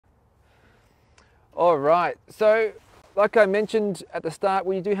All right, so like I mentioned at the start,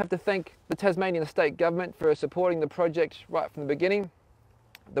 we do have to thank the Tasmanian State Government for supporting the project right from the beginning,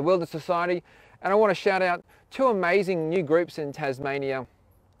 the Wilderness Society, and I want to shout out two amazing new groups in Tasmania,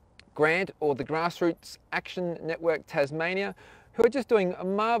 Grant, or the Grassroots Action Network Tasmania, who are just doing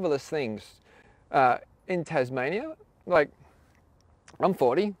marvellous things in Tasmania. Like, I'm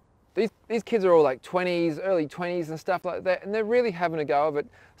 40. These kids are all like 20s, early 20s and stuff like that, and they're really having a go of it,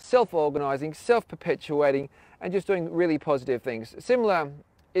 self-organising, self-perpetuating, and just doing really positive things. Similar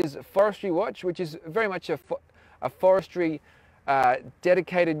is Forestry Watch, which is very much a forestry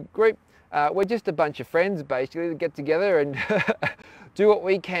dedicated group. We're just a bunch of friends basically that get together and do what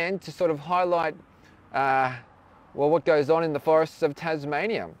we can to sort of highlight well, what goes on in the forests of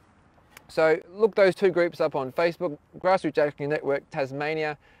Tasmania. So look those two groups up on Facebook, Grassroots Action Network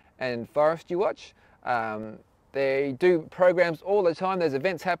Tasmania and Forestry Watch. They do programs all the time. There's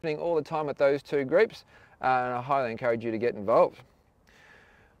events happening all the time at those two groups, and I highly encourage you to get involved.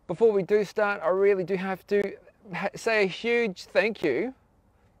 Before we do start, I really do have to say a huge thank you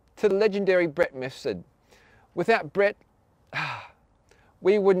to the legendary Brett Mifsud. Without Brett,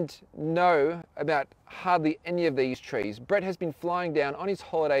 we wouldn't know about hardly any of these trees. Brett has been flying down on his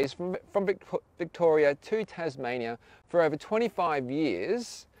holidays from Victoria to Tasmania for over 25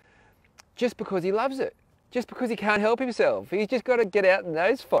 years just because he loves it, just because he can't help himself. He's just got to get out in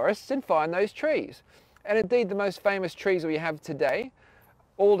those forests and find those trees. And indeed, the most famous trees we have today,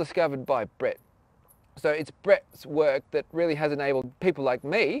 all discovered by Brett. So it's Brett's work that really has enabled people like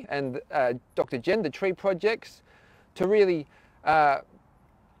me and Dr. Jen, the tree projects, to really have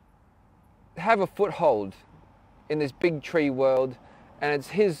a foothold in this big tree world, and it's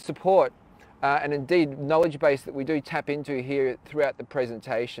his support and indeed knowledge base that we do tap into here throughout the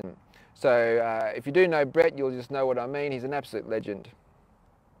presentation. So if you do know Brett, you'll just know what I mean. He's an absolute legend.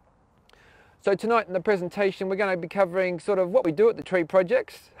 So tonight in the presentation, we're going to be covering sort of what we do at the tree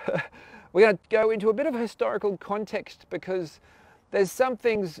projects. We're going to go into a bit of historical context because there's some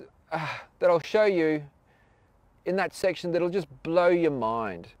things that I'll show you in that section that'll just blow your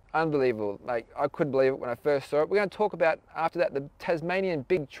mind. Unbelievable. Like, I couldn't believe it when I first saw it. We're going to talk about, after that, the Tasmanian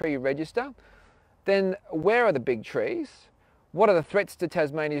Big Tree Register. Then, where are the big trees? What are the threats to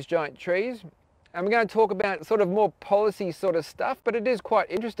Tasmania's giant trees? And we're going to talk about sort of more policy sort of stuff, but it is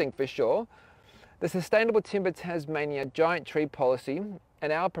quite interesting for sure. The Sustainable Timber Tasmania Giant Tree Policy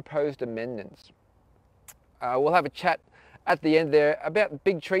and our proposed amendments. We'll have a chat at the end there about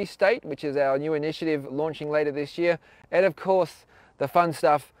Big Tree State, which is our new initiative launching later this year, and of course the fun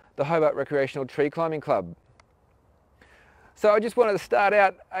stuff, the Hobart Recreational Tree Climbing Club. So I just wanted to start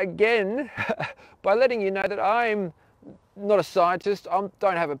out again by letting you know that I'm not a scientist. I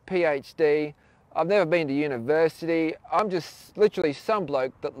don't have a PhD. I've never been to university. I'm just literally some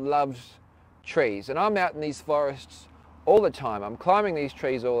bloke that loves trees, and I'm out in these forests all the time. I'm climbing these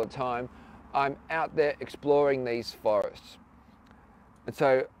trees all the time. I'm out there exploring these forests. And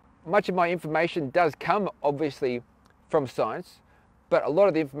so much of my information does come obviously from science, but a lot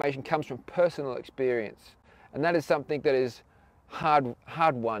of the information comes from personal experience. And that is something that is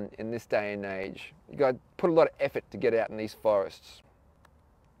hard won in this day and age. You've got to put a lot of effort to get out in these forests.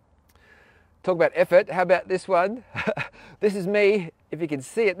 Talk about effort, how about this one? This is me, if you can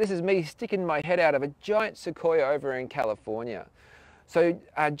see it, this is me sticking my head out of a giant sequoia over in California. So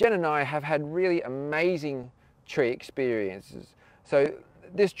Jen and I have had really amazing tree experiences. So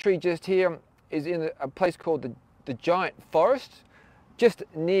this tree just here is in a place called the Giant Forest, just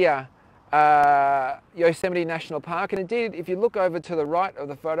near Yosemite National Park. And indeed, if you look over to the right of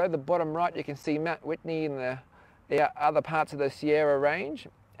the photo, the bottom right, you can see Mount Whitney and the other parts of the Sierra Range.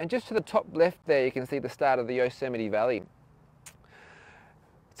 And just to the top left there, you can see the start of the Yosemite Valley.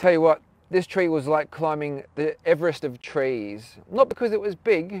 Tell you what, this tree was like climbing the Everest of trees. Not because it was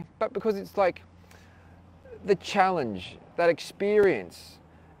big, but because it's like the challenge, that experience.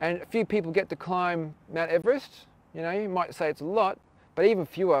 And a few people get to climb Mount Everest. You know, you might say it's a lot, but even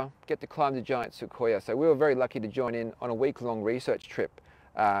fewer get to climb the giant sequoia. So we were very lucky to join in on a week-long research trip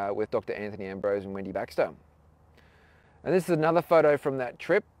with Dr. Anthony Ambrose and Wendy Baxter. And this is another photo from that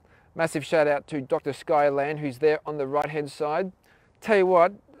trip. Massive shout out to Dr. Sky Land, who's there on the right-hand side. Tell you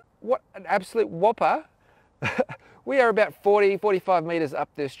what an absolute whopper. We are about 40-45 meters up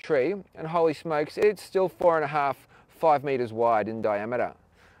this tree, and holy smokes, it's still 4.5, 5 meters wide in diameter.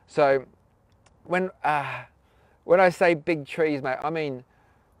 So when I say big trees, mate, I mean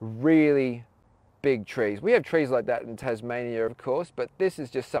really big trees. We have trees like that in Tasmania, of course, but this is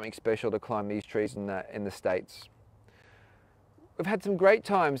just something special to climb these trees in the States. we've had some great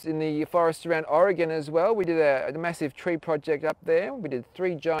times in the forests around Oregon as well. We did a massive tree project up there. We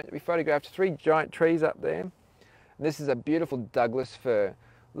photographed 3 giant trees up there. And this is a beautiful Douglas fir.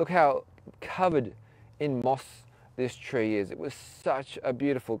 Look how covered in moss this tree is. It was such a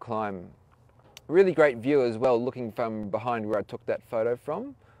beautiful climb. Really great view as well, looking from behind where I took that photo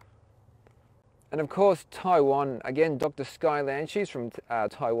from. And of course, Taiwan, again, Dr. Skyland, she's from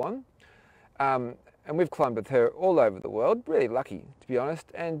Taiwan. And we've climbed with her all over the world, really lucky to be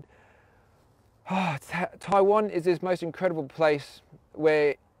honest. And Taiwan is this most incredible place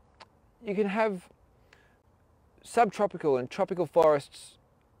where you can have subtropical and tropical forests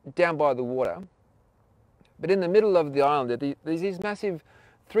down by the water. But in the middle of the island, there's these massive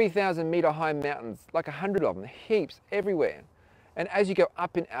 3,000 metre high mountains, like 100 of them, heaps everywhere. And as you go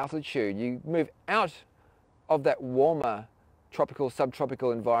up in altitude, you move out of that warmer tropical,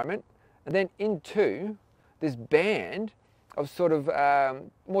 subtropical environment, and then into this band of sort of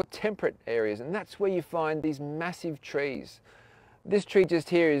more temperate areas. And that's where you find these massive trees. This tree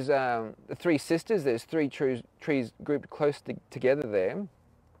just here is the Three Sisters. There's 3 trees grouped close together there.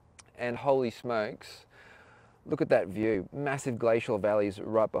 And holy smokes, look at that view. Massive glacial valleys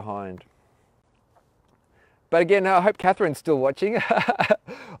right behind. But again, I hope Catherine's still watching.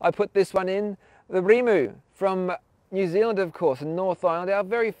 I put this one in. The Rimu from New Zealand, of course, in North Island, our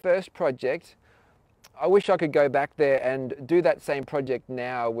very first project. I wish I could go back there and do that same project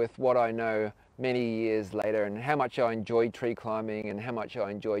now with what I know many years later, and how much I enjoy tree climbing and how much I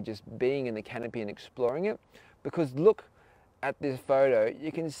enjoy just being in the canopy and exploring it. Because look at this photo,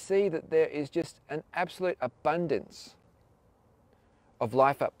 you can see that there is just an absolute abundance of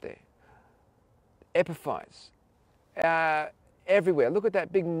life up there. Epiphytes everywhere. Look at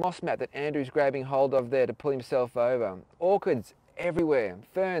that big moss mat that Andrew's grabbing hold of there to pull himself over. Orchids everywhere,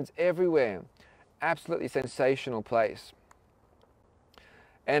 ferns everywhere. Absolutely sensational place.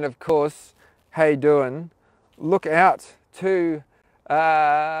 And of course, how you doing? Look out to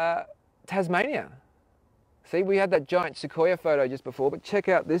Tasmania. See, we had that giant sequoia photo just before, but check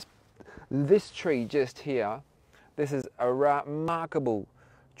out this tree just here. This is a remarkable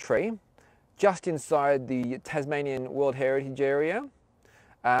tree, just inside the Tasmanian World Heritage Area.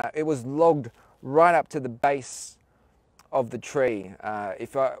 It was logged right up to the base of the tree.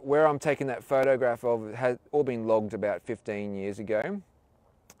 Where I'm taking that photograph of it has all been logged about 15 years ago.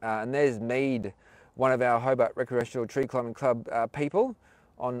 And there's Mead, one of our Hobart Recreational Tree Climbing Club people,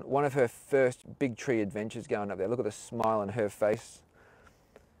 on one of her first big tree adventures going up there. Look at the smile on her face.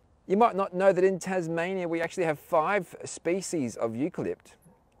 You might not know that in Tasmania we actually have 5 species of eucalypt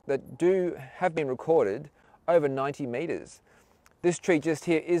that have been recorded over 90 metres. This tree just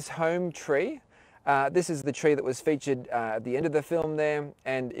here is home tree. This is the tree that was featured at the end of the film there,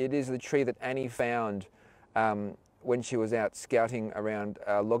 and it is the tree that Annie found when she was out scouting around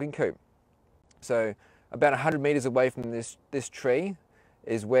Logging Coop. So about 100 metres away from this tree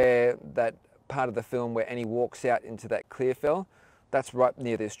is where that part of the film where Annie walks out into that clearfell. That's right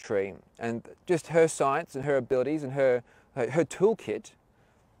near this tree. And just her science and her abilities and her toolkit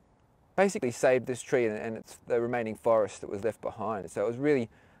basically saved this tree and it's the remaining forest that was left behind. So it was really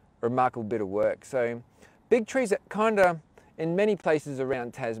a remarkable bit of work. So big trees that kind of in many places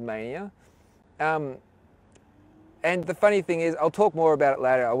around Tasmania. And the funny thing is, I'll talk more about it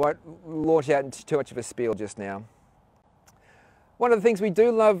later. I won't launch out into too much of a spiel just now. One of the things we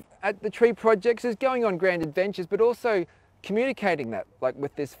do love at the tree projects is going on grand adventures, but also communicating that, like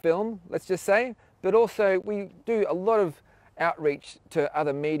with this film, let's just say, but also we do a lot of outreach to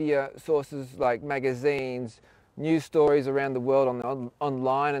other media sources like magazines, news stories around the world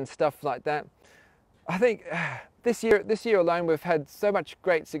online and stuff like that. I think this year alone we've had so much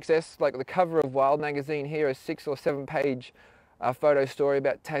great success, like the cover of Wild magazine here, a 6 or 7 page photo story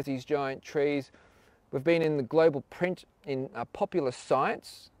about Tassie's giant trees. We've been in the global print in Popular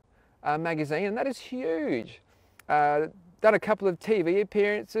Science magazine, and that is huge. Done a couple of TV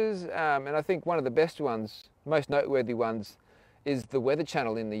appearances, and I think one of the best ones, most noteworthy ones, is the Weather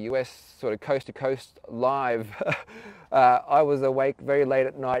Channel in the US, sort of coast to coast live. I was awake very late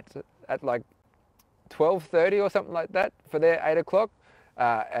at night at like 12:30 or something like that for their 8 o'clock,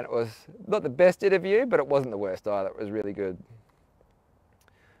 and it was not the best interview, but it wasn't the worst either. It was really good.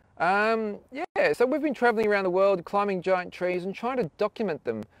 Yeah, so we've been traveling around the world, climbing giant trees and trying to document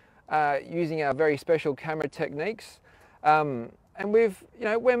them using our very special camera techniques. And we're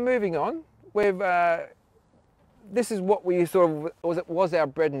moving on. This is what we sort of was our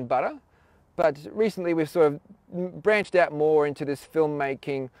bread and butter, but recently we've sort of branched out more into this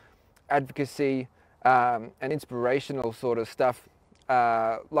filmmaking, advocacy, and inspirational sort of stuff,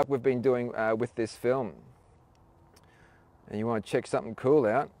 like we've been doing with this film. and you want to check something cool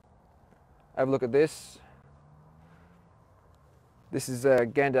out, have a look at this. This is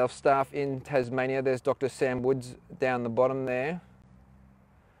Gandalf's staff in Tasmania. There's Dr. Sam Woods down the bottom there.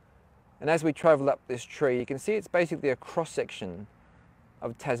 And as we travel up this tree, you can see it's basically a cross-section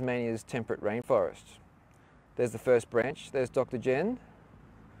of Tasmania's temperate rainforest. There's the first branch, there's Dr. Jen.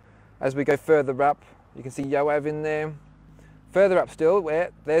 As we go further up, you can see Yoav in there. Further up still,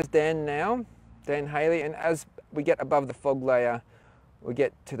 there's Dan now, Dan Haley, and as we get above the fog layer, we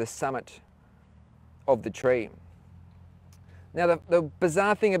get to the summit of the tree. Now the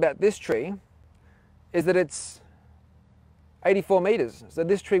bizarre thing about this tree is that it's 84 metres, so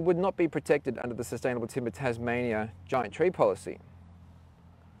this tree would not be protected under the Sustainable Timber Tasmania giant tree policy.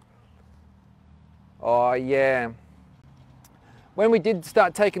 Oh yeah. When we did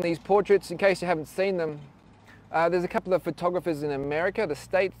start taking these portraits, in case you haven't seen them, there's a couple of photographers in America, the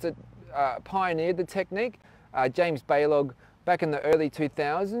States, that pioneered the technique. James Baylog back in the early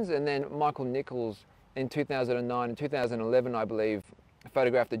 2000s, and then Michael Nichols in 2009 and 2011, I believe,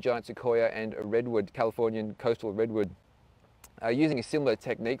 photographed a giant sequoia and a redwood, Californian coastal redwood, using similar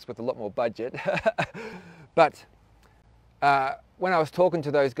techniques with a lot more budget. But when I was talking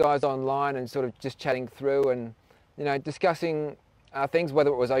to those guys online and sort of just chatting through and, you know, discussing things, whether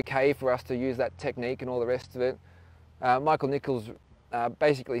it was okay for us to use that technique and all the rest of it, Michael Nichols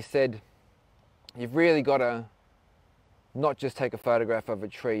basically said, you've really got to not just take a photograph of a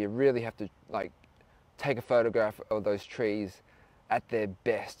tree, you really have to take a photograph of those trees at their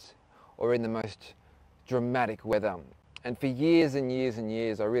best or in the most dramatic weather. And for years and years and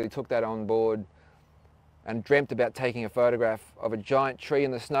years, I really took that on board and dreamt about taking a photograph of a giant tree in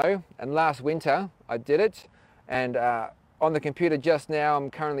the snow. And last winter, I did it. And on the computer just now,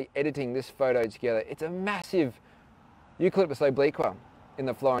 I'm currently editing this photo together. It's a massive Eucalyptus obliqua in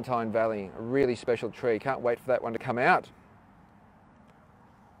the Florentine Valley, a really special tree. Can't wait for that one to come out.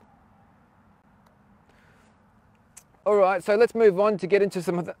 All right, so let's move on to get into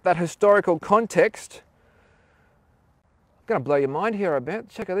some of that historical context. I'm going to blow your mind here, I bet.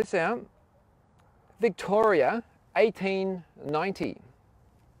 Check this out. Victoria, 1890.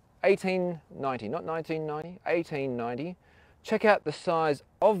 1890, not 1990, 1890. Check out the size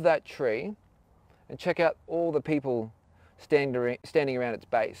of that tree and check out all the people standing around its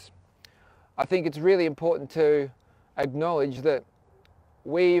base. I think it's really important to acknowledge that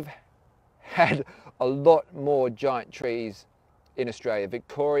we've had a lot more giant trees in Australia.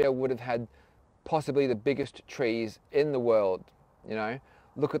 Victoria would have had possibly the biggest trees in the world. You know,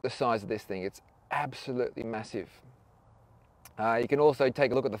 look at the size of this thing. It's absolutely massive. You can also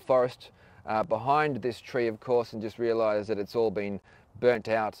take a look at the forest behind this tree, of course, and just realize that it's all been burnt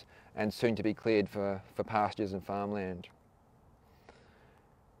out and soon to be cleared for pastures and farmland.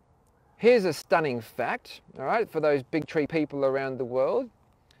 Here's a stunning fact, all right, for those big tree people around the world.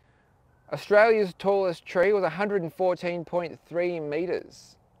 Australia's tallest tree was 114.3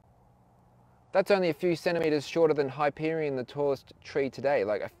 metres. That's only a few centimetres shorter than Hyperion, the tallest tree today,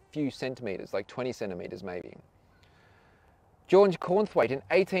 like a few centimetres, like 20 centimetres maybe. George Cornthwaite in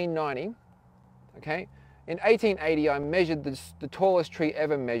 1890, okay, in 1880 I measured the tallest tree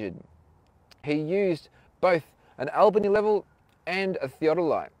ever measured. He used both an Albany level and a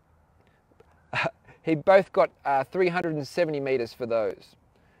theodolite. He both got 370 metres for those.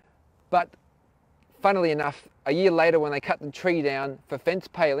 But funnily enough, a year later when they cut the tree down for fence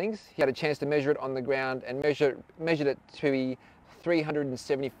palings, he had a chance to measure it on the ground and measured it to be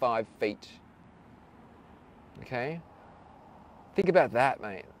 375 feet. Okay? Think about that,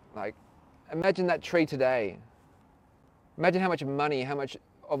 mate. Like, imagine that tree today. Imagine how much money, how much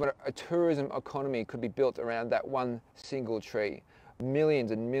of a tourism economy could be built around that one single tree. Millions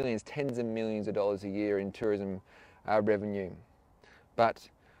and millions, tens of millions of dollars a year in tourism revenue. But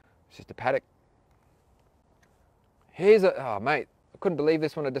it's just a paddock. Here's oh mate, I couldn't believe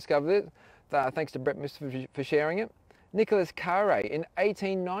this when I discovered it. Thanks to Brett for sharing it. Nicholas Carre in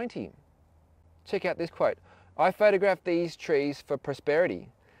 1890. Check out this quote. I photographed these trees for prosperity,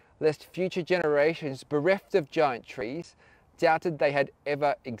 lest future generations bereft of giant trees doubted they had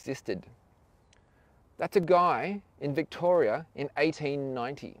ever existed. That's a guy in Victoria in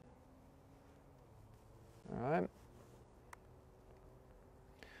 1890. All right.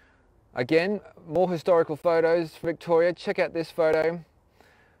 Again, more historical photos for Victoria. Check out this photo.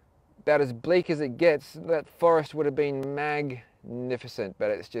 About as bleak as it gets. That forest would have been magnificent,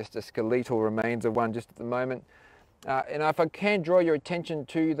 but it's just a skeletal remains of one just at the moment. And if I can draw your attention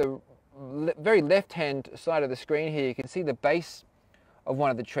to the very left-hand side of the screen here, you can see the base of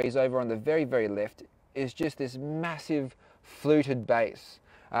one of the trees over on the very, very left is just this massive fluted base.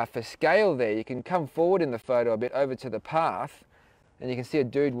 For scale there, you can come forward in the photo a bit over to the path and you can see a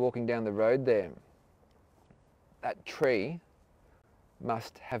dude walking down the road there. That tree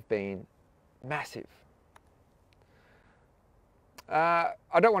must have been massive. I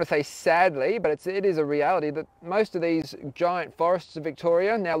don't want to say sadly, but it is a reality that most of these giant forests of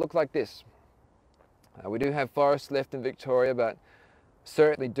Victoria now look like this. We do have forests left in Victoria, but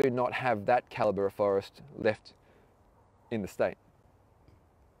certainly do not have that calibre of forest left in the state.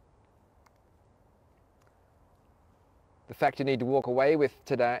 The fact you need to walk away with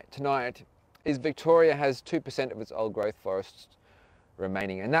tonight is Victoria has 2% of its old growth forests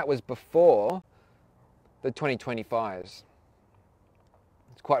remaining, and that was before the 2020 fires.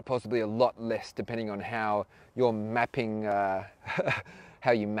 It's quite possibly a lot less depending on how you're mapping,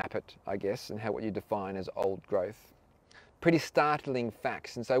 how you map it, I guess, and what you define as old growth. Pretty startling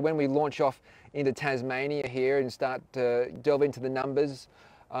facts. And so when we launch off into Tasmania here and start to delve into the numbers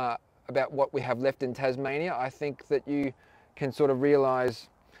about what we have left in Tasmania, I think that you can sort of realise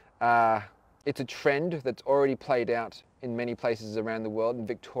it's a trend that's already played out in many places around the world, and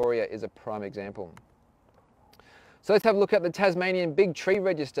Victoria is a prime example. So let's have a look at the Tasmanian Big Tree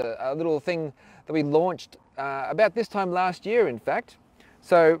Register, a little thing that we launched about this time last year, in fact.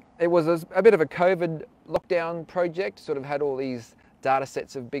 So it was a bit of a COVID lockdown project, sort of had all these data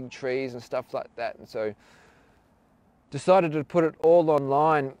sets of big trees and stuff like that, and so decided to put it all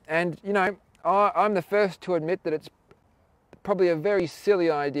online. And you know, I'm the first to admit that it's probably a very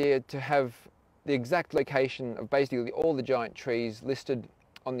silly idea to have the exact location of basically all the giant trees listed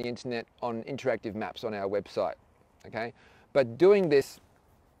on the internet on interactive maps on our website. Okay, but doing this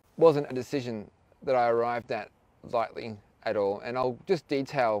wasn't a decision that I arrived at lightly at all, and I'll just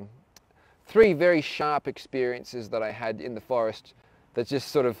detail 3 very sharp experiences that I had in the forest that just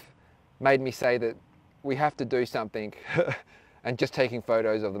sort of made me say that we have to do something and just taking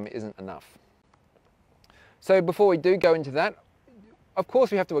photos of them isn't enough. So before we do go into that, of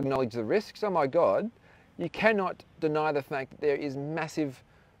course we have to acknowledge the risks. Oh my God, you cannot deny the fact that there is massive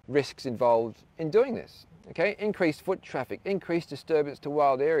risks involved in doing this. Okay, increased foot traffic, increased disturbance to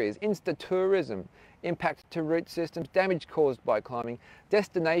wild areas, insta-tourism, impact to root systems, damage caused by climbing,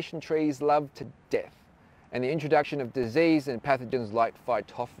 destination trees loved to death, and the introduction of disease and pathogens like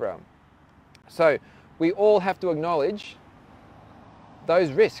Phytophthora. So we all have to acknowledge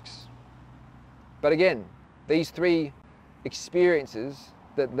those risks. But again, these 3 experiences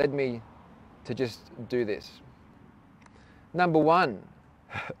that led me to just do this. Number one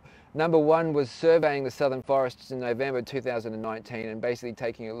was surveying the southern forests in November 2019 and basically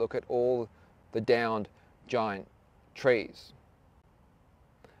taking a look at all the downed giant trees.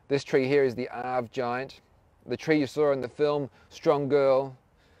 This tree here is the Arv giant. The tree you saw in the film, Strong Girl.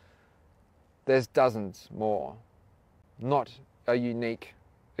 There's dozens more. Not a unique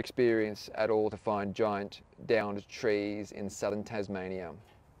experience at all to find giant downed trees in southern Tasmania.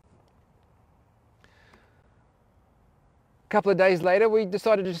 A couple of days later, we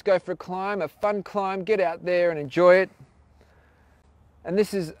decided to just go for a climb, a fun climb, get out there and enjoy it. And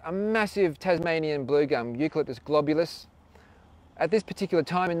this is a massive Tasmanian blue gum, Eucalyptus globulus. At this particular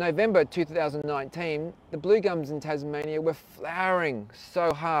time in November 2019, the blue gums in Tasmania were flowering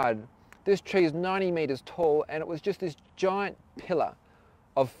so hard. This tree is 90 meters tall and it was just this giant pillar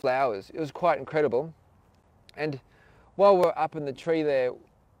of flowers. It was quite incredible. And while we're up in the tree there,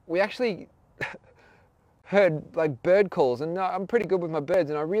 we actually heard like bird calls, and I'm pretty good with my birds,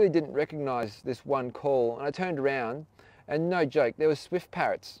 and I really didn't recognize this one call. And I turned around and no joke, there were swift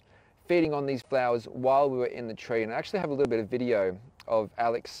parrots feeding on these flowers while we were in the tree. And I actually have a little bit of video of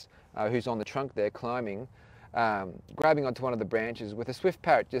Alex, who's on the trunk there climbing, grabbing onto one of the branches with a swift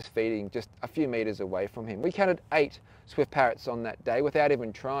parrot just feeding just a few meters away from him. We counted 8 swift parrots on that day without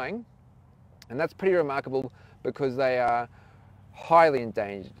even trying, and that's pretty remarkable because they are highly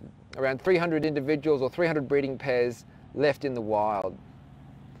endangered. Around 300 individuals or 300 breeding pairs left in the wild.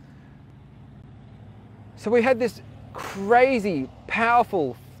 So we had this crazy,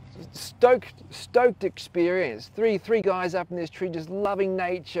 powerful, stoked experience. Three guys up in this tree just loving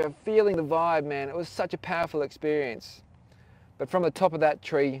nature, feeling the vibe, man. It was such a powerful experience. But from the top of that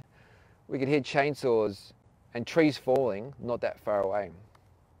tree, we could hear chainsaws and trees falling not that far away.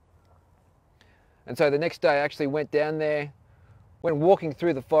 And so the next day I actually went down there, went walking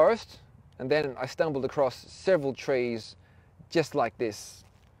through the forest, and then I stumbled across several trees just like this,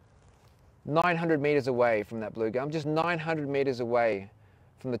 900 meters away from that blue gum, just 900 meters away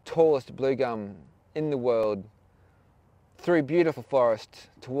from the tallest blue gum in the world, through beautiful forest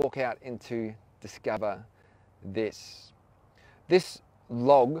to walk out into discover this. This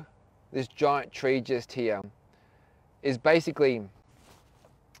log, this giant tree just here, is basically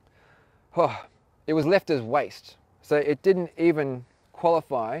it was left as waste. So it didn't even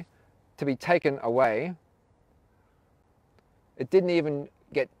qualify to be taken away. It didn't even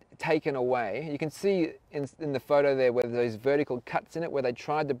get taken away. You can see in the photo there where those vertical cuts in it where they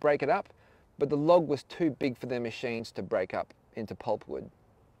tried to break it up, but the log was too big for their machines to break up into pulpwood.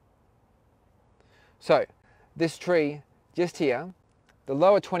 So this tree just here, the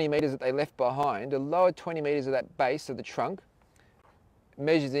lower 20 meters that they left behind, the lower 20 meters of that base of the trunk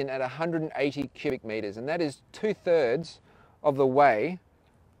measures in at 180 cubic meters, and that is 2/3 of the way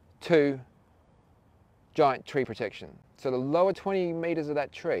to giant tree protection. So the lower 20 meters of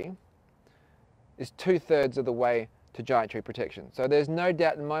that tree is 2/3 of the way to giant tree protection. So there's no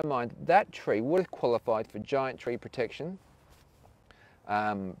doubt in my mind that tree would have qualified for giant tree protection,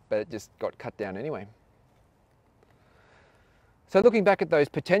 but it just got cut down anyway. So looking back at those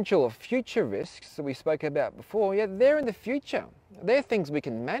potential or future risks that we spoke about before, yeah, they're in the future. They're things we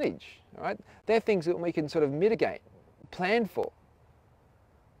can manage, right? They're things that we can sort of mitigate, plan for.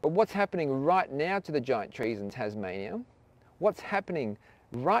 But what's happening right now to the giant trees in Tasmania, what's happening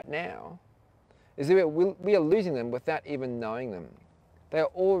right now is that we are losing them without even knowing them. They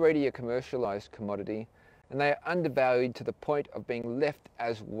are already a commercialized commodity and they are undervalued to the point of being left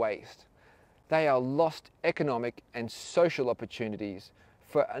as waste. They are lost economic and social opportunities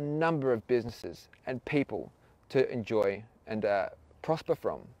for a number of businesses and people to enjoy and prosper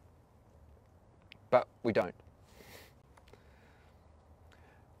from. But we don't.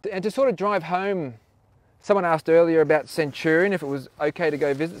 And to sort of drive home, someone asked earlier about Centurion, if it was okay to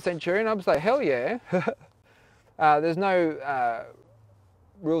go visit Centurion. I was like, hell yeah. There's no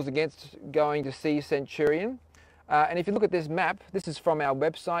rules against going to see Centurion. And if you look at this map, this is from our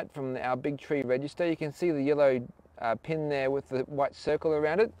website, from our Big Tree Register. You can see the yellow pin there with the white circle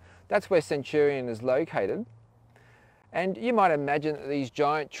around it. That's where Centurion is located. And you might imagine that these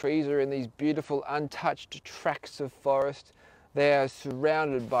giant trees are in these beautiful untouched tracts of forest. They are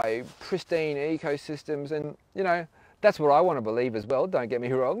surrounded by pristine ecosystems, and you know, that's what I want to believe as well, don't get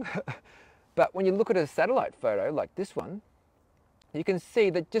me wrong. But when you look at a satellite photo like this one, you can see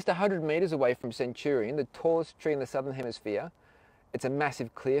that just 100 meters away from Centurion, the tallest tree in the southern hemisphere, it's a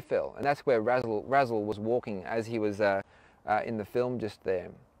massive clearfell, and that's where Razzle was walking as he was in the film just there.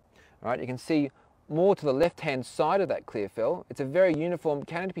 All right, you can see more to the left-hand side of that clearfell. It's a very uniform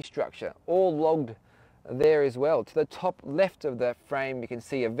canopy structure, all logged there as well. To the top left of the frame, you can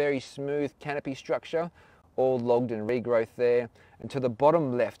see a very smooth canopy structure, all logged and regrowth there, and to the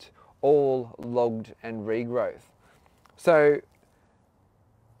bottom left, all logged and regrowth. So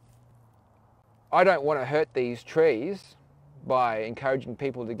I don't want to hurt these trees by encouraging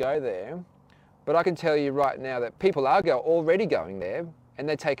people to go there, but I can tell you right now that people are already going there, and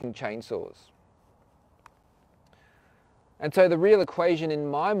they're taking chainsaws. And so the real equation in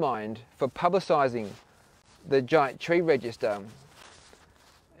my mind for publicising the giant tree register,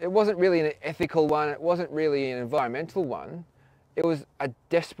 it wasn't really an ethical one, it wasn't really an environmental one, it was an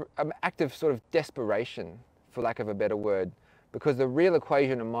act of sort of desperation, for lack of a better word. Because the real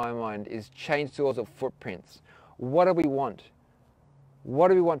equation in my mind is chainsaws or footprints. What do we want? What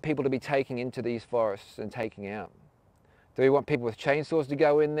do we want people to be taking into these forests and taking out? Do we want people with chainsaws to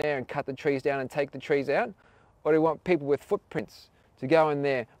go in there and cut the trees down and take the trees out? Or do we want people with footprints to go in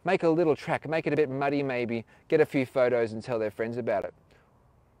there, make a little track, make it a bit muddy maybe, get a few photos and tell their friends about it?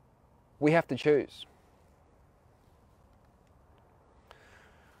 We have to choose.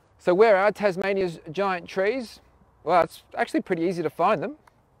 So where are Tasmania's giant trees? Well, it's actually pretty easy to find them.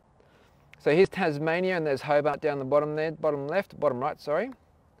 So here's Tasmania, and there's Hobart down the bottom there, bottom right, sorry.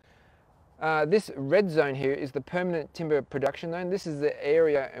 This red zone here is the permanent timber production zone. This is the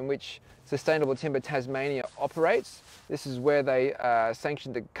area in which Sustainable Timber Tasmania operates. This is where they are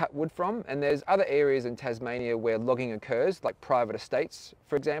sanctioned to cut wood from, and there's other areas in Tasmania where logging occurs, like private estates,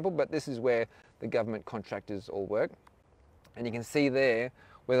 for example, but this is where the government contractors all work. And you can see there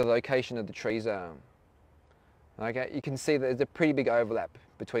where the location of the trees are. Okay, you can see that there's a pretty big overlap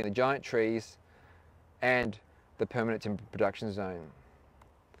between the giant trees and the permanent timber production zone.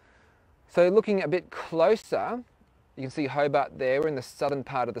 So looking a bit closer, you can see Hobart there. We're in the southern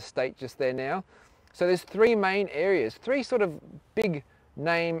part of the state just there now. So there's three main areas, three sort of big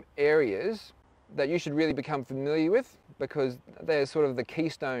name areas that you should really become familiar with, because they're sort of the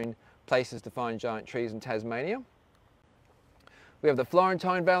keystone places to find giant trees in Tasmania. We have the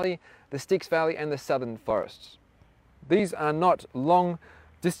Florentine Valley, the Styx Valley, and the Southern Forests. These are not long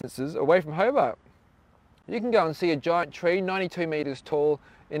distances away from Hobart. You can go and see a giant tree, 92 metres tall,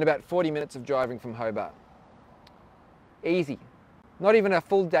 in about 40 minutes of driving from Hobart. Easy. Not even a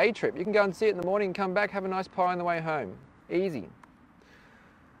full day trip. You can go and see it in the morning, come back, have a nice pie on the way home. Easy.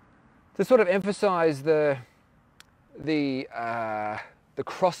 To sort of emphasize the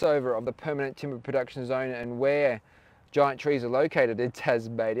crossover of the permanent timber production zone and where giant trees are located in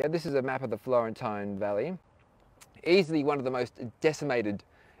Tasmania, this is a map of the Florentine Valley. Easily one of the most decimated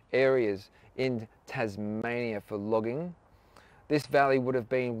areas in Tasmania for logging. This valley would have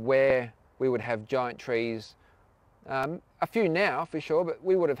been where we would have giant trees, a few now for sure, but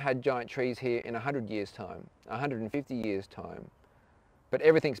we would have had giant trees here in 100 years time, 150 years time. But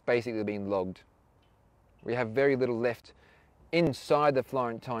everything's basically been logged. We have very little left inside the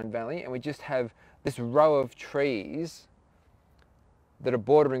Florentine Valley, and we just have this row of trees that are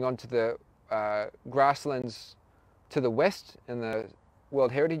bordering onto the grasslands to the west in the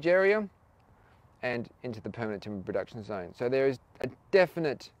World Heritage Area and into the permanent timber production zone. So there is a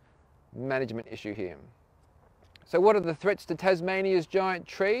definite management issue here. So what are the threats to Tasmania's giant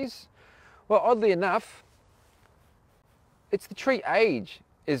trees? Well, oddly enough, it's the tree age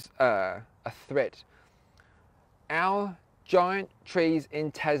is a threat. Our giant trees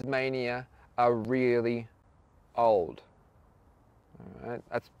in Tasmania are really old. All right,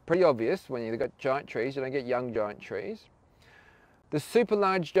 that's pretty obvious. When you've got giant trees, you don't get young giant trees. The super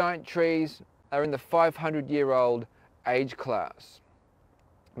large giant trees are in the 500-year-old age class.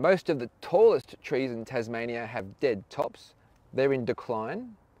 Most of the tallest trees in Tasmania have dead tops. They're in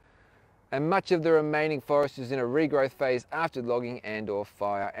decline. And much of the remaining forest is in a regrowth phase after logging and or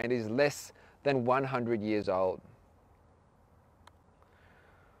fire and is less than 100 years old.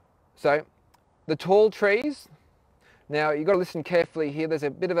 So the tall trees, now you've got to listen carefully here. There's a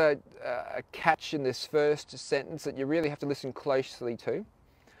bit of a catch in this first sentence that you really have to listen closely to.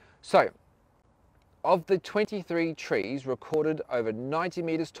 So, of the 23 trees recorded over 90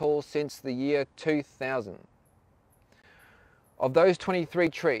 metres tall since the year 2000, of those 23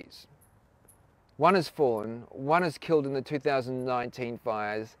 trees, one has fallen, one is killed in the 2019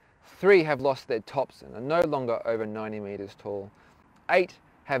 fires, 3 have lost their tops and are no longer over 90 metres tall, 8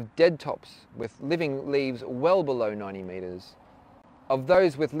 have dead tops with living leaves well below 90 metres. Of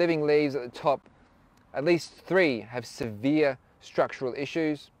those with living leaves at the top, at least 3 have severe structural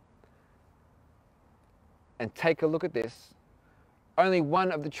issues. And take a look at this. Only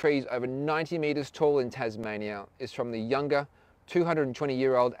one of the trees over 90 metres tall in Tasmania is from the younger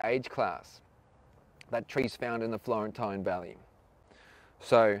 220-year-old age class. That tree's found in the Florentine Valley.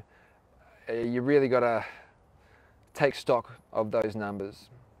 So you really got to take stock of those numbers.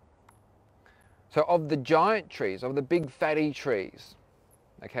 So of the giant trees, of the big fatty trees,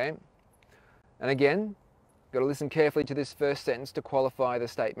 okay, and again, got to listen carefully to this first sentence to qualify the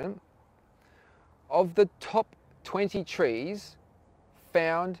statement. Of the top 20 trees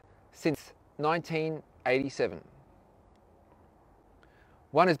found since 1987,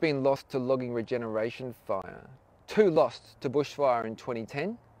 one has been lost to logging regeneration fire, 2 lost to bushfire in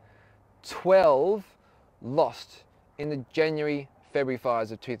 2010, 12 lost in the January-February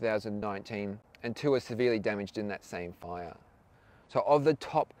fires of 2019, and 2 are severely damaged in that same fire. So of the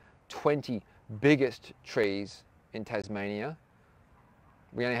top 20 biggest trees in Tasmania,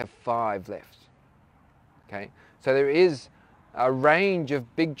 we only have 5 left. Okay, so there is a range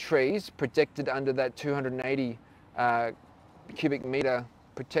of big trees protected under that 280 cubic metre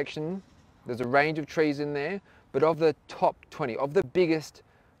protection. There's a range of trees in there, but of the top 20, of the biggest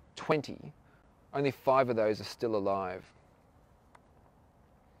 20, only 5 of those are still alive.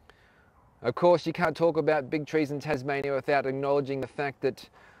 Of course, you can't talk about big trees in Tasmania without acknowledging the fact that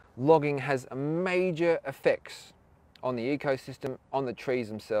logging has major effects on the ecosystem, on the trees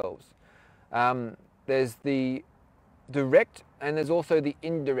themselves. There's the direct and there's also the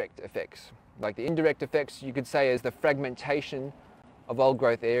indirect effects. Like the indirect effects, you could say, is the fragmentation of old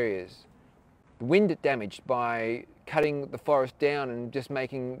growth areas. Wind damage by cutting the forest down and just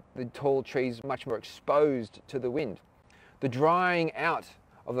making the tall trees much more exposed to the wind. The drying out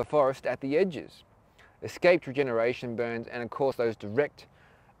of the forest at the edges. Escaped regeneration burns, and of course those direct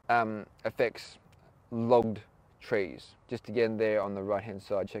effects, logged trees. Just again there on the right hand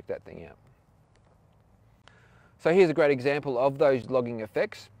side, check that thing out. So here's a great example of those logging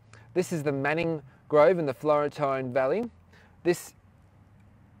effects. This is the Manning Grove in the Florentine Valley. This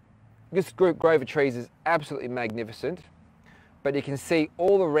grove of trees is absolutely magnificent, but you can see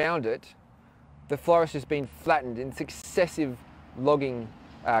all around it, the forest has been flattened in successive logging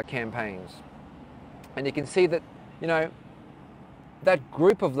campaigns. And you can see that, you know, that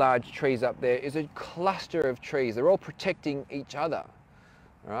group of large trees up there is a cluster of trees. They're all protecting each other,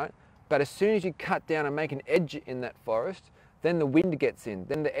 all right? But as soon as you cut down and make an edge in that forest, then the wind gets in,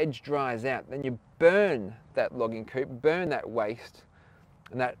 then the edge dries out, then you burn that logging coop, burn that waste,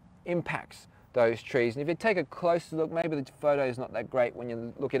 and that impacts those trees. And if you take a closer look, maybe the photo is not that great when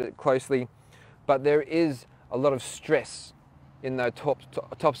you look at it closely, but there is a lot of stress in the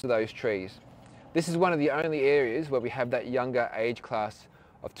tops of those trees. This is one of the only areas where we have that younger age class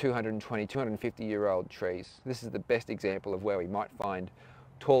of 220, 250-year-old trees. This is the best example of where we might find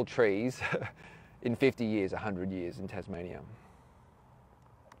tall trees in 50 years, 100 years in Tasmania.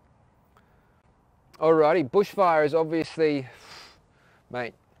 Alrighty, bushfire is obviously,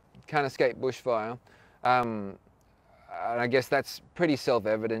 mate, can't escape bushfire. And I guess that's pretty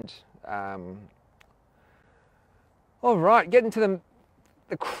self-evident. All right, getting to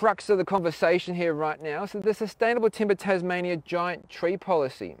the crux of the conversation here right now. So the Sustainable Timber Tasmania Giant Tree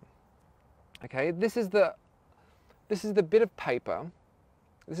Policy. Okay, this is the bit of paper,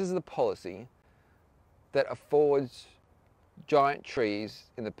 this is the policy that affords giant trees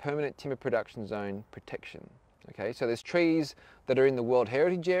in the permanent timber production zone protection. Okay, so there's trees that are in the World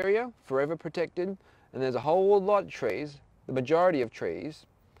Heritage Area, forever protected, and there's a whole lot of trees, the majority of trees,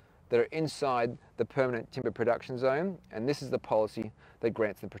 that are inside the permanent timber production zone, and this is the policy that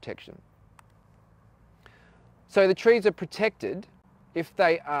grants the protection. So the trees are protected if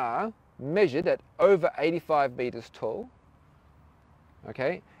they are measured at over 85 metres tall,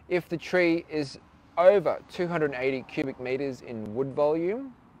 okay, if the tree is over 280 cubic metres in wood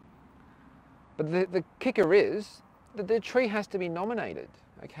volume, but the kicker is that the tree has to be nominated,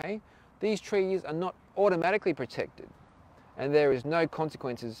 okay? These trees are not automatically protected, and there is no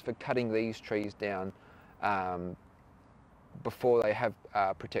consequences for cutting these trees down before they have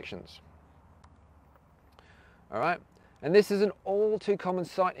protections. All right, and this is an all too common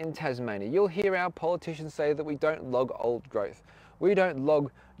sight in Tasmania. You'll hear our politicians say that we don't log old growth. We don't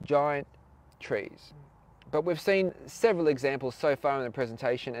log giant trees. But we've seen several examples so far in the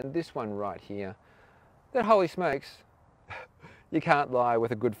presentation, and this one right here, that holy smokes, you can't lie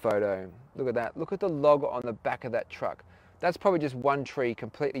with a good photo. Look at that. Look at the log on the back of that truck. That's probably just one tree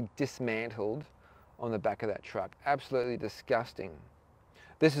completely dismantled on the back of that truck. Absolutely disgusting.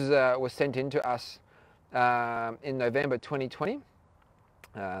 This is, was sent in to us in November 2020.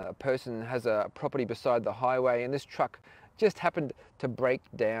 A person has a property beside the highway, and this truck just happened to break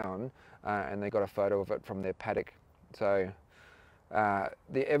down, and they got a photo of it from their paddock. So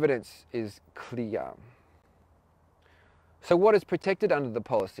the evidence is clear. So what is protected under the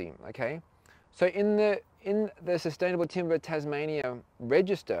policy? Okay, so in the Sustainable Timber Tasmania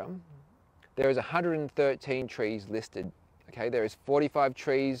register, there is 113 trees listed. Okay, there is 45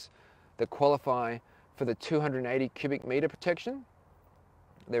 trees that qualify for the 280 cubic metre protection.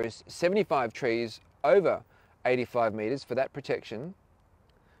 There is 75 trees over 85 metres for that protection.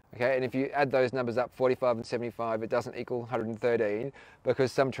 Okay, and if you add those numbers up, 45 and 75, it doesn't equal 113,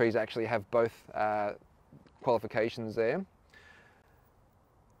 because some trees actually have both qualifications there.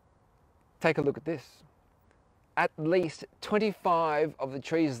 Take a look at this. At least 25 of the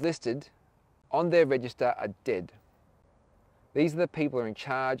trees listed on their register are dead. These are the people who are in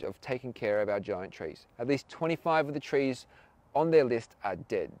charge of taking care of our giant trees. At least 25 of the trees on their list are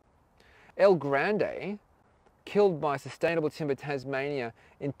dead. El Grande, killed by Sustainable Timber Tasmania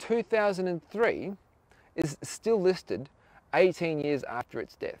in 2003, is still listed 18 years after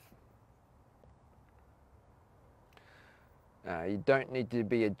its death. You don't need to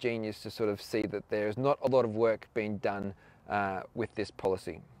be a genius to sort of see that there's not a lot of work being done with this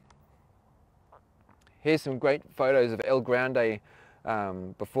policy. Here's some great photos of El Grande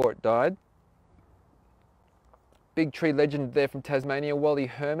before it died. Big tree legend there from Tasmania, Wally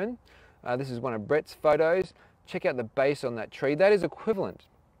Herman. This is one of Brett's photos. Check out the base on that tree. That is equivalent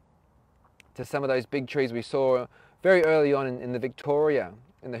to some of those big trees we saw very early on in the Victoria,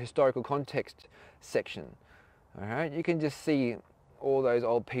 in the historical context section. All right, you can just see all those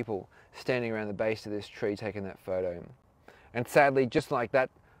old people standing around the base of this tree taking that photo. And sadly, just like that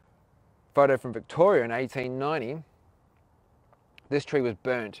photo from Victoria in 1890, this tree was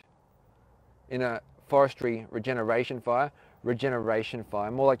burnt in a forestry regeneration fire,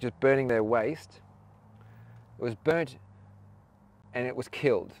 more like just burning their waste. It was burnt and it was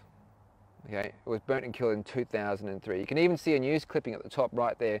killed. Okay, it was burnt and killed in 2003. You can even see a news clipping at the top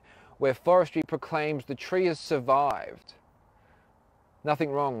right there where forestry proclaims the tree has survived.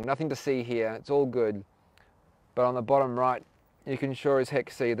 Nothing wrong, nothing to see here, it's all good. But on the bottom right, you can sure as heck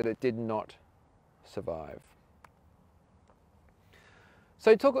see that it did not survive.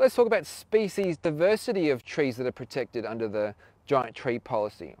 So let's talk about species diversity of trees that are protected under the giant tree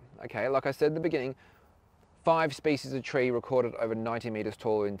policy. Okay, like I said at the beginning, 5 species of tree recorded over 90 metres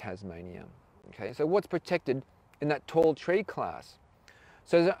tall in Tasmania. Okay, so what's protected in that tall tree class?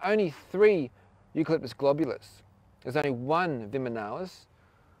 So there's only 3 Eucalyptus globulus. There's only 1 Viminalis,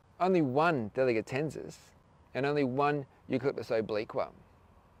 only one Delegatensis and only one Eucalyptus obliqua.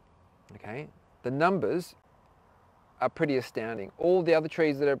 Okay, the numbers are pretty astounding. All the other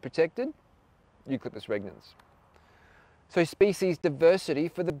trees that are protected, Eucalyptus regnans. So species diversity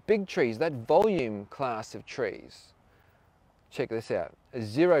for the big trees, that volume class of trees. Check this out,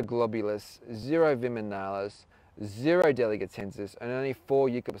 0 globulus, 0 viminalis, 0 Delegatensis, and only 4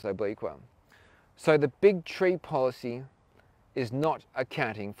 Eucalyptus obliqua. So the big tree policy is not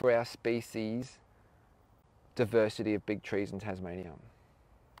accounting for our species diversity of big trees in Tasmania.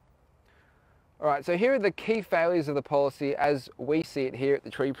 All right, so here are the key failures of the policy as we see it here at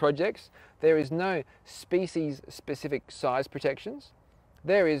the tree projects. There is no species-specific size protections.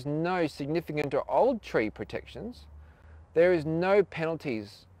 There is no significant or old tree protections. There is no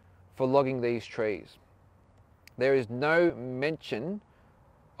penalties for logging these trees. There is no mention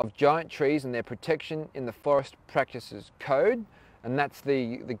of giant trees and their protection in the Forest Practices Code, and that's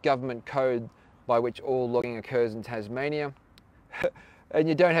the government code by which all logging occurs in Tasmania. And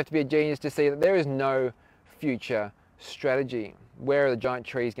you don't have to be a genius to see that there is no future strategy. Where are the giant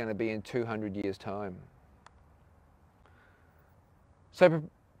trees going to be in 200 years' time? So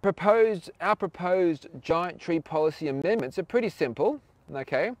our proposed giant tree policy amendments are pretty simple,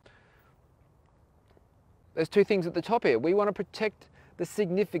 okay? There's two things at the top here. We want to protect the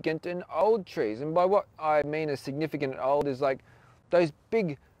significant and old trees. And by what I mean as significant and old is like those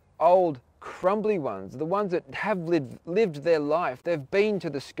big, old, crumbly ones, the ones that have lived their life. They've been to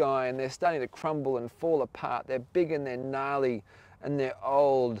the sky and they're starting to crumble and fall apart. They're big and they're gnarly and they're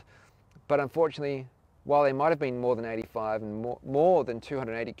old. But unfortunately, while they might have been more than 85 and more than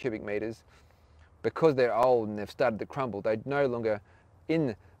 280 cubic meters, because they're old and they've started to crumble, they're no longer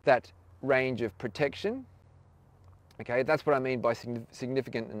in that range of protection. Okay, that's what I mean by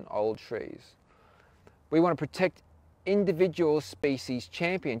significant and old trees. We want to protect individual species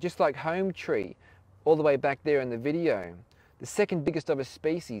champion, just like home tree, all the way back there in the video. The second biggest of a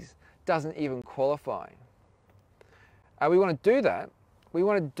species doesn't even qualify. We want to do that. We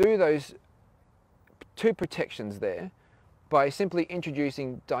want to do those two protections there by simply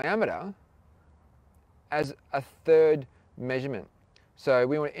introducing diameter as a third measurement. So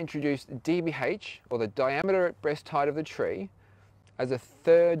we want to introduce DBH, or the diameter at breast height of the tree, as a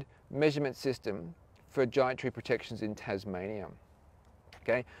third measurement system for giant tree protections in Tasmania.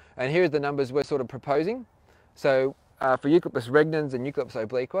 Okay, and here's the numbers we're sort of proposing. So for Eucalyptus regnans and Eucalyptus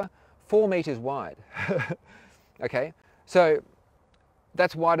obliqua, 4 meters wide. Okay, so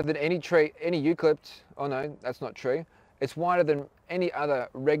that's wider than any tree, any eucalypt. Oh no, that's not true. It's wider than any other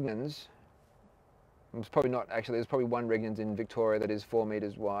regnans. It's probably not actually. There's probably one regnans in Victoria that is 4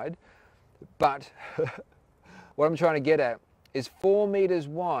 meters wide. But what I'm trying to get at is 4 meters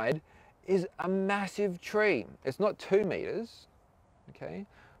wide is a massive tree. It's not 2 meters, okay?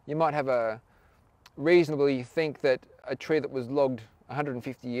 You might have a reasonably think that a tree that was logged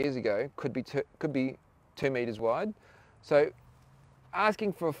 150 years ago could be 2 meters wide. So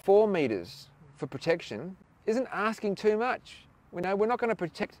asking for 4 meters for protection isn't asking too much. We're not going to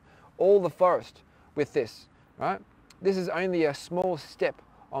protect all the forest with this, right? This is only a small step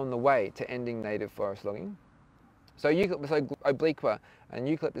on the way to ending native forest logging. So Eucalyptus obliqua and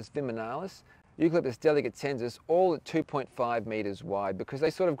Eucalyptus viminalis, Eucalyptus delegatensis, all at 2.5 meters wide, because they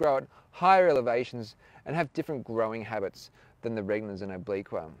sort of grow at higher elevations and have different growing habits than the regnans and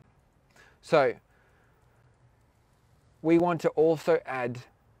obliqua. So we want to also add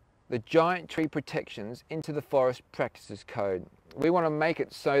the giant tree protections into the Forest Practices Code. We want to make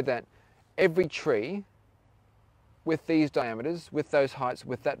it so that every tree with these diameters, with those heights,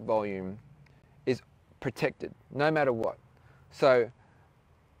 with that volume is protected, no matter what. So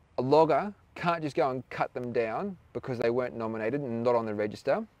a logger can't just go and cut them down because they weren't nominated and not on the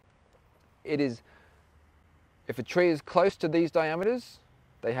register. It is, if a tree is close to these diameters,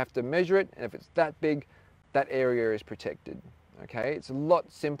 they have to measure it, and if it's that big, that area is protected. Okay, it's a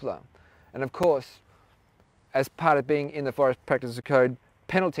lot simpler. And of course, as part of being in the Forest Practices Code,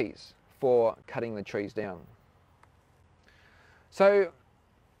 penalties for cutting the trees down. So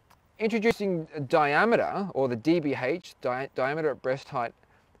introducing diameter, or the DBH, diameter at breast height,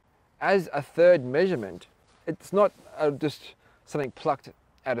 as a third measurement, it's not just something plucked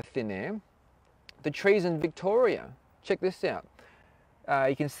out of thin air. The trees in Victoria, check this out.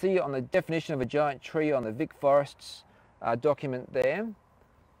 You can see on the definition of a giant tree on the Vic Forests document there,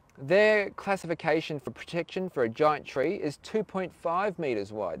 their classification for protection for a giant tree is 2.5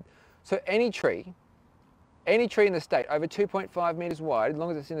 meters wide. So any tree in the state over 2.5 meters wide, as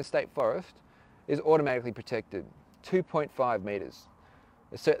long as it's in a state forest, is automatically protected. 2.5 meters.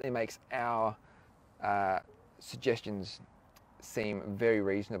 It certainly makes our suggestions seem very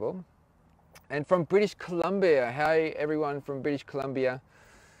reasonable. And from British Columbia, hey everyone from British Columbia.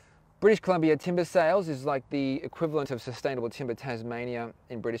 British Columbia timber sales is like the equivalent of Sustainable Timber Tasmania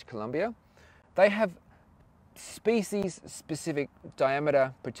in British Columbia. They have species-specific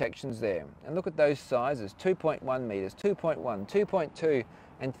diameter protections there. And look at those sizes, 2.1 meters, 2.1, 2.2,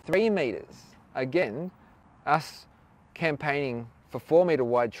 and 3 meters. Again, us campaigning for 4-meter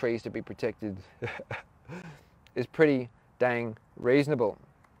wide trees to be protected is pretty dang reasonable.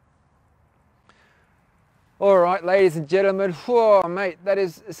 All right, ladies and gentlemen, whoa, mate, that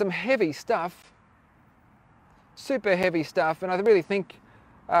is some heavy stuff, super heavy stuff, and I really think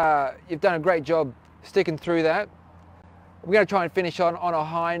you've done a great job sticking through that. We're going to try and finish on a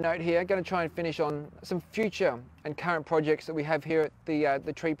high note here. Going to try and finish on some future and current projects that we have here at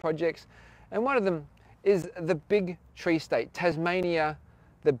the tree projects, and one of them is the Big Tree State, Tasmania,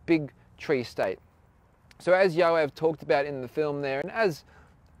 the Big Tree State. So as Yoav talked about in the film there, and as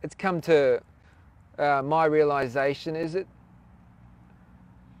it's come to my realization, is that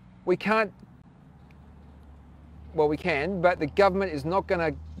we can't, well we can, but the government is not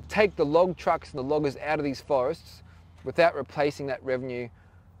going to take the log trucks and the loggers out of these forests without replacing that revenue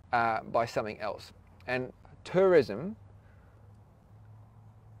by something else. And tourism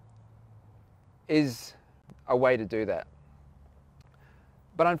is a way to do that.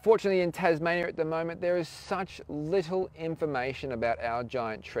 But unfortunately in Tasmania at the moment there is such little information about our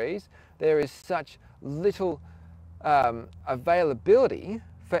giant trees. There is such little availability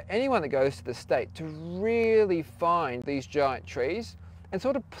for anyone that goes to the state to really find these giant trees and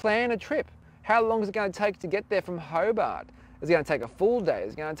sort of plan a trip. How long is it going to take to get there from Hobart? Is it going to take a full day?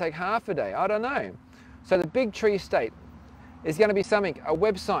 Is it going to take half a day? I don't know. So the Big Tree State is going to be something, a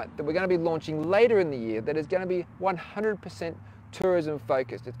website that we're going to be launching later in the year that is going to be 100% tourism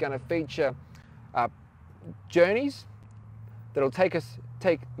focused. It's going to feature journeys that'll take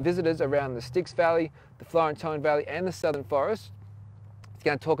visitors around the Styx Valley, the Florentine Valley and the Southern Forest. It's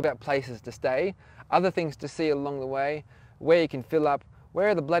going to talk about places to stay, other things to see along the way, where you can fill up,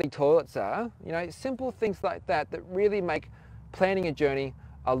 where the bloody toilets are, you know, simple things like that that really make planning a journey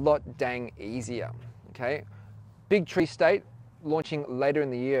a lot dang easier. Okay, Big Tree State launching later in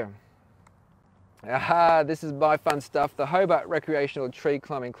the year. Aha, this is my fun stuff, the Hobart Recreational Tree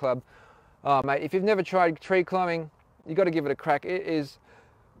Climbing Club. Oh mate, if you've never tried tree climbing, you've got to give it a crack. It is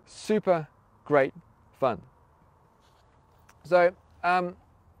super great fun. So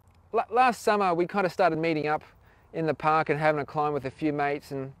last summer we kind of started meeting up in the park and having a climb with a few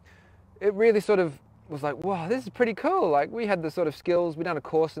mates, and it really sort of was like, wow, this is pretty cool. Like we had the sort of skills, we'd done a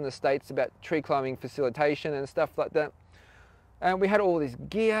course in the States about tree climbing facilitation and stuff like that. And we had all this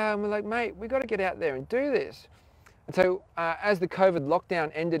gear and we're like, mate, we got to get out there and do this. And so as the COVID lockdown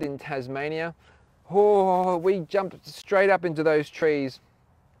ended in Tasmania, we jumped straight up into those trees.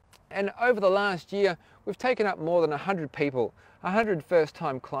 And over the last year, we've taken up more than 100 people, 100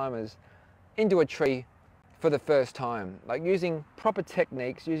 first-time climbers into a tree for the first time, like using proper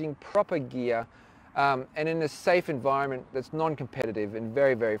techniques, using proper gear, and in a safe environment that's non-competitive and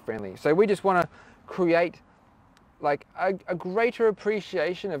very, very friendly. So we just want to create like a greater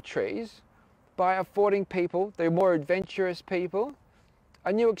appreciation of trees by affording people, the more adventurous people,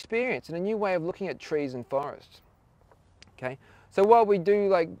 a new experience and a new way of looking at trees and forests. Okay, so while we do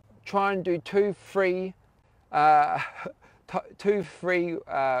like try and do two free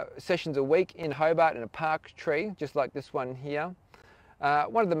sessions a week in Hobart in a park tree, just like this one here,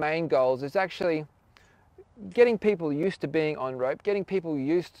 one of the main goals is actually getting people used to being on rope, getting people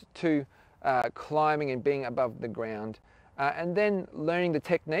used to climbing and being above the ground, and then learning the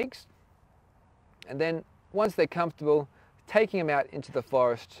techniques, and then once they're comfortable, taking them out into the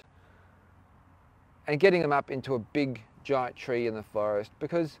forest and getting them up into a big giant tree in the forest.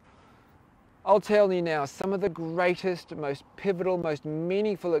 Because I'll tell you now, some of the greatest, most pivotal, most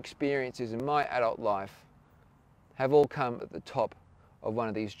meaningful experiences in my adult life have all come at the top of one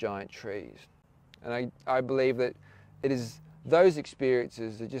of these giant trees. And I believe that it is those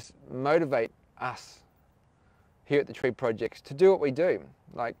experiences that just motivate us here at the Tree Projects to do what we do.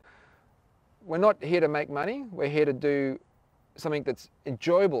 Like, we're not here to make money, we're here to do something that's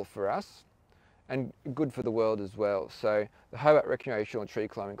enjoyable for us and good for the world as well. So the Hobart Recreational Tree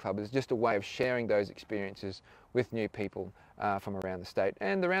Climbing Club is just a way of sharing those experiences with new people from around the state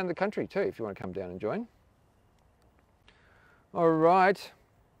and around the country too, if you want to come down and join. All right.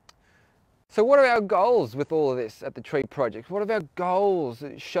 So what are our goals with all of this at the Tree Project? What are our goals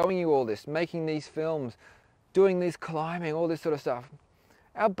showing you all this, making these films, doing this climbing, all this sort of stuff?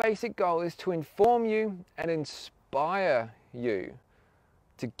 Our basic goal is to inform you and inspire you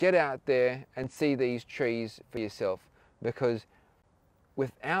to get out there and see these trees for yourself. because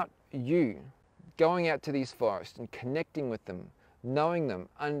without you going out to these forests and connecting with them, knowing them,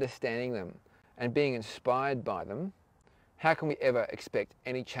 understanding them, and being inspired by them, how can we ever expect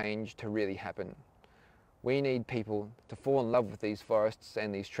any change to really happen? We need people to fall in love with these forests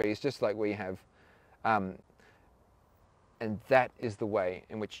and these trees, just like we have. And that is the way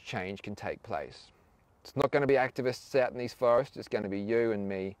in which change can take place. It's not going to be activists out in these forests, it's going to be you and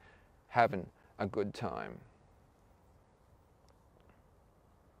me having a good time.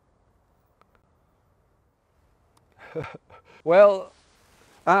 Well,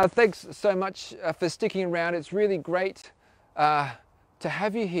 thanks so much for sticking around. It's really great to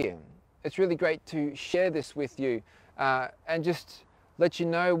have you here. It's really great to share this with you and just let you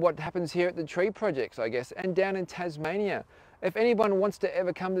know what happens here at the tree projects, I guess, and down in Tasmania. If anyone wants to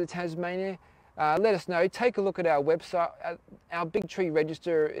ever come to Tasmania, let us know. Take a look at our website. Our Big Tree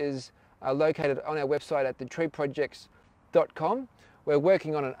Register is located on our website at thetreeprojects.com. We're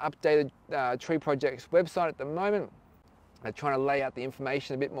working on an updated Tree Projects website at the moment. We're trying to lay out the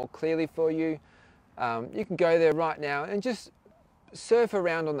information a bit more clearly for you. You can go there right now and just surf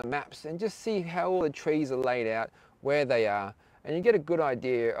around on the maps and just see how all the trees are laid out, where they are, and you get a good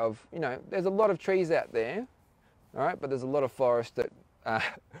idea of, you know, there's a lot of trees out there, all right, but there's a lot of forest that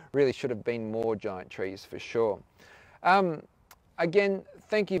really should have been more giant trees for sure. Again,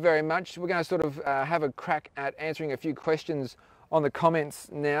 thank you very much. We're going to sort of have a crack at answering a few questions on the comments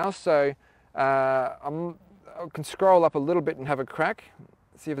now, so I can scroll up a little bit and have a crack,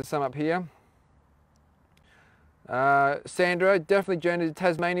 see if there's some up here. Sandra, definitely journeyed to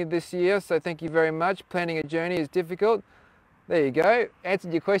Tasmania this year, so thank you very much. Planning a journey is difficult. There you go.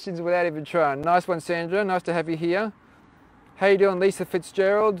 Answered your questions without even trying. Nice one, Sandra. Nice to have you here. How you doing, Lisa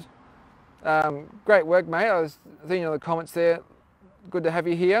Fitzgerald? Great work, mate. I was thinking of the comments there. Good to have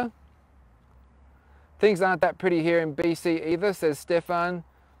you here. Things aren't that pretty here in BC either, says Stefan.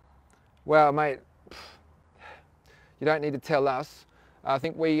 Well, mate, you don't need to tell us. I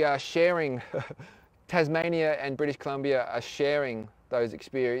think we are sharing Tasmania and British Columbia are sharing those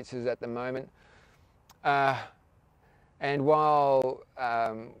experiences at the moment. And while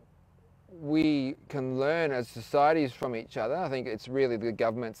we can learn as societies from each other, I think it's really the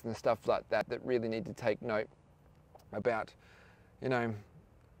governments and stuff like that that really need to take note about, you know,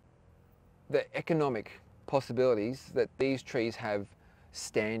 the economic possibilities that these trees have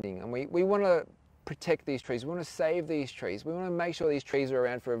standing. And we want to protect these trees, we want to save these trees, we want to make sure these trees are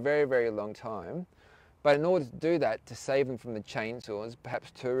around for a very, very long time. But in order to do that, to save them from the chainsaws, perhaps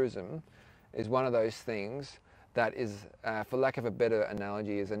tourism is one of those things that is, for lack of a better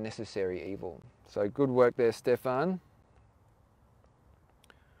analogy, is a necessary evil. So good work there, Stefan.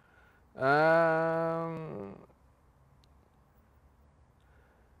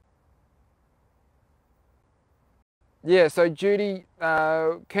 Yeah, so Judy,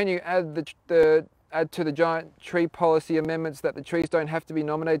 can you add add to the giant tree policy amendments that the trees don't have to be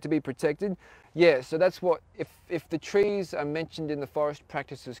nominated to be protected? Yeah, so that's what, if the trees are mentioned in the Forest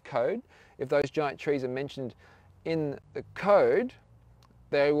Practices Code, if those giant trees are mentioned in the code,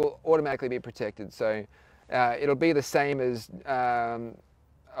 they will automatically be protected. So it'll be the same as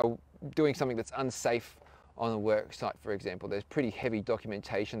doing something that's unsafe on a work site, for example. There's pretty heavy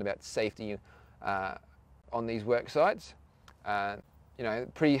documentation about safety on these work sites. You know,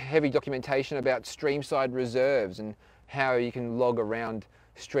 pretty heavy documentation about streamside reserves and how you can log around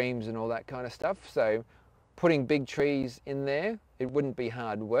streams and all that kind of stuff. So putting big trees in there, it wouldn't be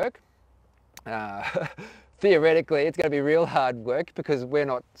hard work. Theoretically, it's going to be real hard work because we're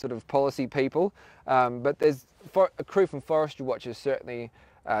not sort of policy people, but there's a crew from Forestry Watch is certainly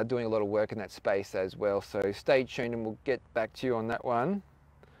doing a lot of work in that space as well. So stay tuned and we'll get back to you on that one.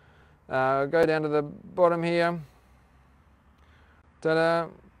 Go down to the bottom here. Ta-da.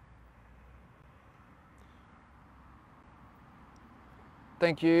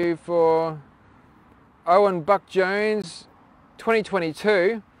 Thank you for Owen Buck Jones,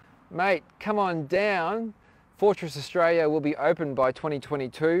 2022. Mate, come on down. Fortress Australia will be open by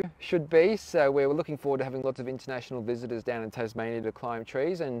 2022, should be. So we're looking forward to having lots of international visitors down in Tasmania to climb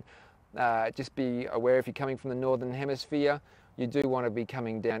trees. And just be aware, if you're coming from the Northern Hemisphere, you do want to be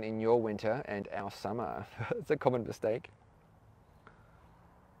coming down in your winter and our summer. It's a common mistake.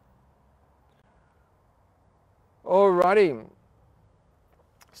 Alrighty,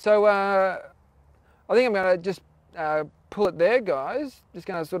 so I think I'm going to just pull it there, guys. Just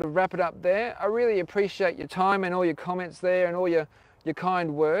going to sort of wrap it up there. I really appreciate your time and all your comments there and all your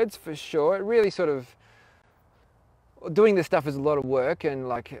kind words, for sure. It really sort of, doing this stuff is a lot of work, and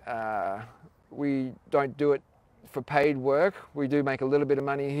like we don't do it for paid work. We do make a little bit of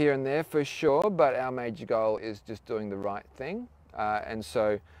money here and there for sure, but our major goal is just doing the right thing. And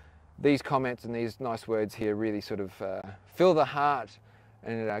so these comments and these nice words here really sort of fill the heart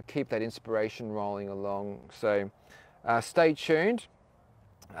and keep that inspiration rolling along. So stay tuned.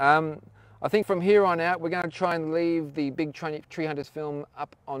 I think from here on out, we're going to try and leave the Big Tree Hunters film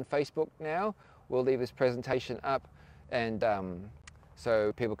up on Facebook now. We'll leave this presentation up, and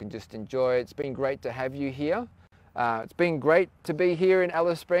so people can just enjoy it. It's been great to have you here. It's been great to be here in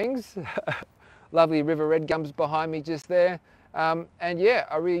Alice Springs. Lovely River Red Gums behind me just there. And yeah,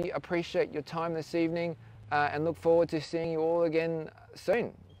 I really appreciate your time this evening and look forward to seeing you all again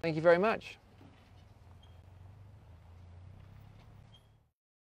soon. Thank you very much.